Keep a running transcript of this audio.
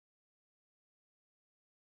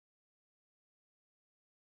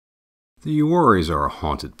The Uaris are a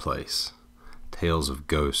haunted place. Tales of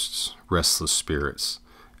ghosts, restless spirits,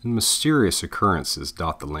 and mysterious occurrences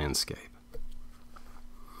dot the landscape.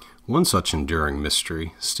 One such enduring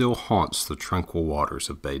mystery still haunts the tranquil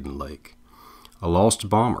waters of Badin Lake. A lost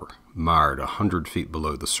bomber, mired 100 feet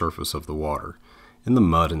below the surface of the water, in the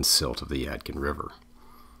mud and silt of the Yadkin River.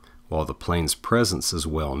 While the plane's presence is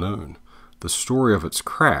well known, the story of its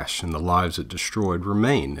crash and the lives it destroyed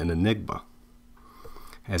remain an enigma.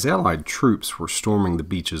 As Allied troops were storming the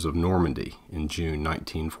beaches of Normandy in June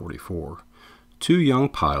 1944, two young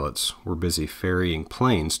pilots were busy ferrying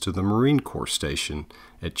planes to the Marine Corps station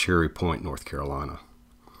at Cherry Point, North Carolina.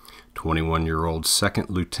 21-year-old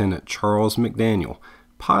Second Lieutenant Charles McDaniel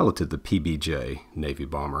piloted the PBJ Navy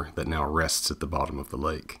bomber that now rests at the bottom of the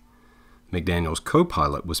lake. McDaniel's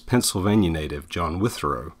co-pilot was Pennsylvania native John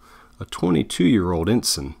Withrow, a 22-year-old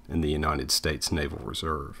ensign in the United States Naval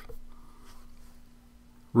Reserve.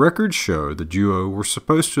 Records show the duo were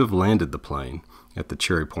supposed to have landed the plane at the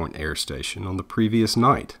Cherry Point Air Station on the previous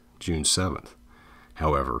night, June 7th.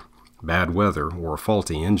 However, bad weather or a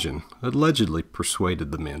faulty engine allegedly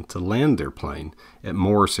persuaded the men to land their plane at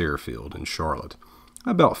Morris Airfield in Charlotte,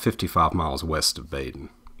 about 55 miles west of Badin.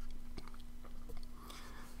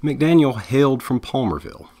 McDaniel hailed from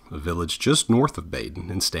Palmerville, a village just north of Badin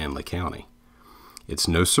in Stanley County. It's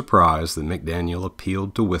no surprise that McDaniel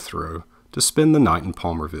appealed to Withrow to spend the night in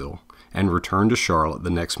Palmerville and return to Charlotte the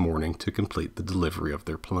next morning to complete the delivery of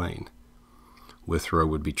their plane. Withrow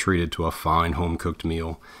would be treated to a fine home-cooked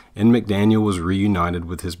meal, and McDaniel was reunited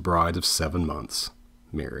with his bride of 7 months,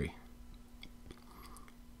 Mary.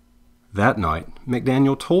 That night,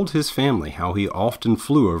 McDaniel told his family how he often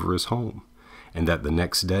flew over his home, and that the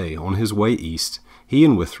next day, on his way east, he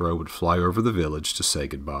and Withrow would fly over the village to say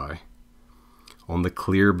goodbye. On the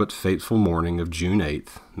clear but fateful morning of June 8,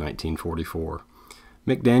 1944,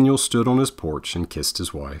 McDaniel stood on his porch and kissed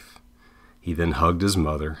his wife. He then hugged his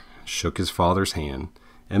mother, shook his father's hand,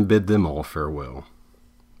 and bid them all farewell.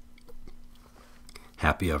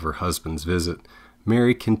 Happy of her husband's visit,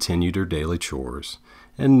 Mary continued her daily chores,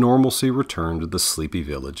 and normalcy returned to the sleepy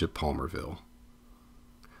village of Palmerville.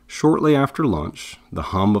 Shortly after lunch, the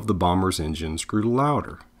hum of the bomber's engines grew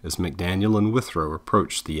louder as McDaniel and Withrow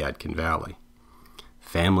approached the Yadkin Valley.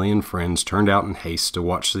 Family and friends turned out in haste to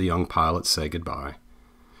watch the young pilot say goodbye.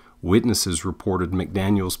 Witnesses reported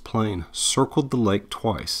McDaniel's plane circled the lake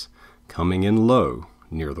twice, coming in low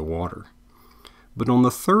near the water. But on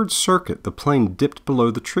the third circuit, the plane dipped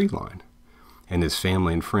below the tree line, and his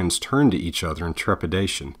family and friends turned to each other in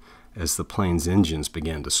trepidation as the plane's engines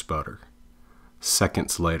began to sputter.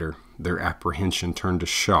 Seconds later, their apprehension turned to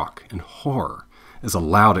shock and horror as a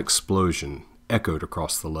loud explosion echoed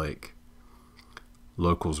across the lake.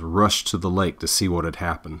 Locals rushed to the lake to see what had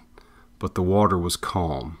happened, but the water was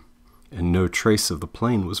calm, and no trace of the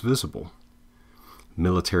plane was visible.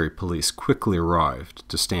 Military police quickly arrived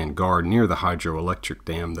to stand guard near the hydroelectric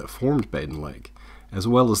dam that formed Badin Lake, as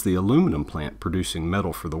well as the aluminum plant producing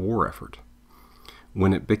metal for the war effort.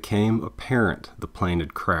 When it became apparent the plane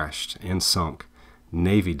had crashed and sunk,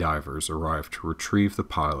 Navy divers arrived to retrieve the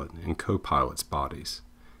pilot and co-pilot's bodies,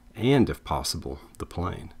 and, if possible, the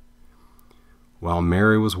plane. While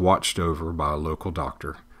Mary was watched over by a local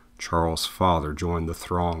doctor, Charles' father joined the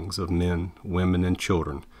throngs of men, women, and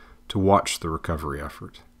children to watch the recovery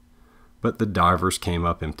effort. But the divers came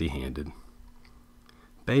up empty-handed.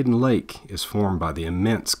 Badin Lake is formed by the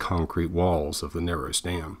immense concrete walls of the Narrows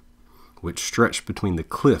Dam, which stretch between the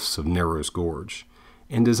cliffs of Narrows Gorge,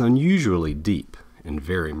 and is unusually deep and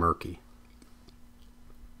very murky.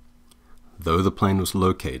 Though the plane was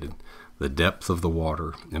located, the depth of the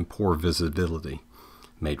water and poor visibility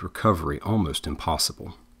made recovery almost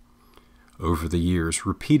impossible. Over the years,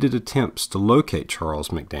 repeated attempts to locate Charles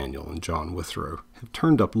McDaniel and John Withrow have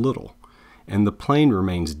turned up little, and the plane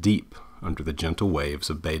remains deep under the gentle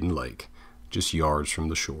waves of Badin Lake, just yards from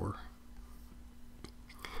the shore.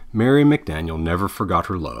 Mary McDaniel never forgot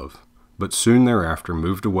her love, but soon thereafter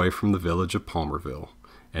moved away from the village of Palmerville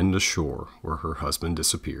and the shore where her husband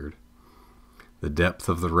disappeared. The depth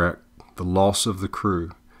of the wreck, the loss of the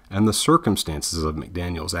crew, and the circumstances of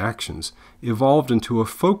McDaniel's actions evolved into a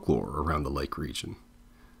folklore around the lake region.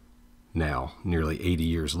 Now, nearly 80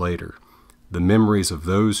 years later, the memories of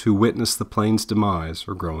those who witnessed the plane's demise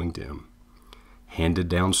are growing dim.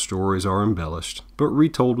 Handed-down stories are embellished, but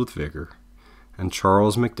retold with vigor, and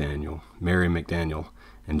Charles McDaniel, Mary McDaniel,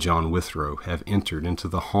 and John Withrow have entered into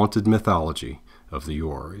the haunted mythology of the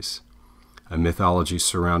Uaris, a mythology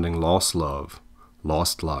surrounding lost love,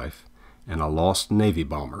 lost life, and a lost Navy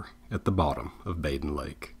bomber at the bottom of Badin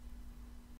Lake.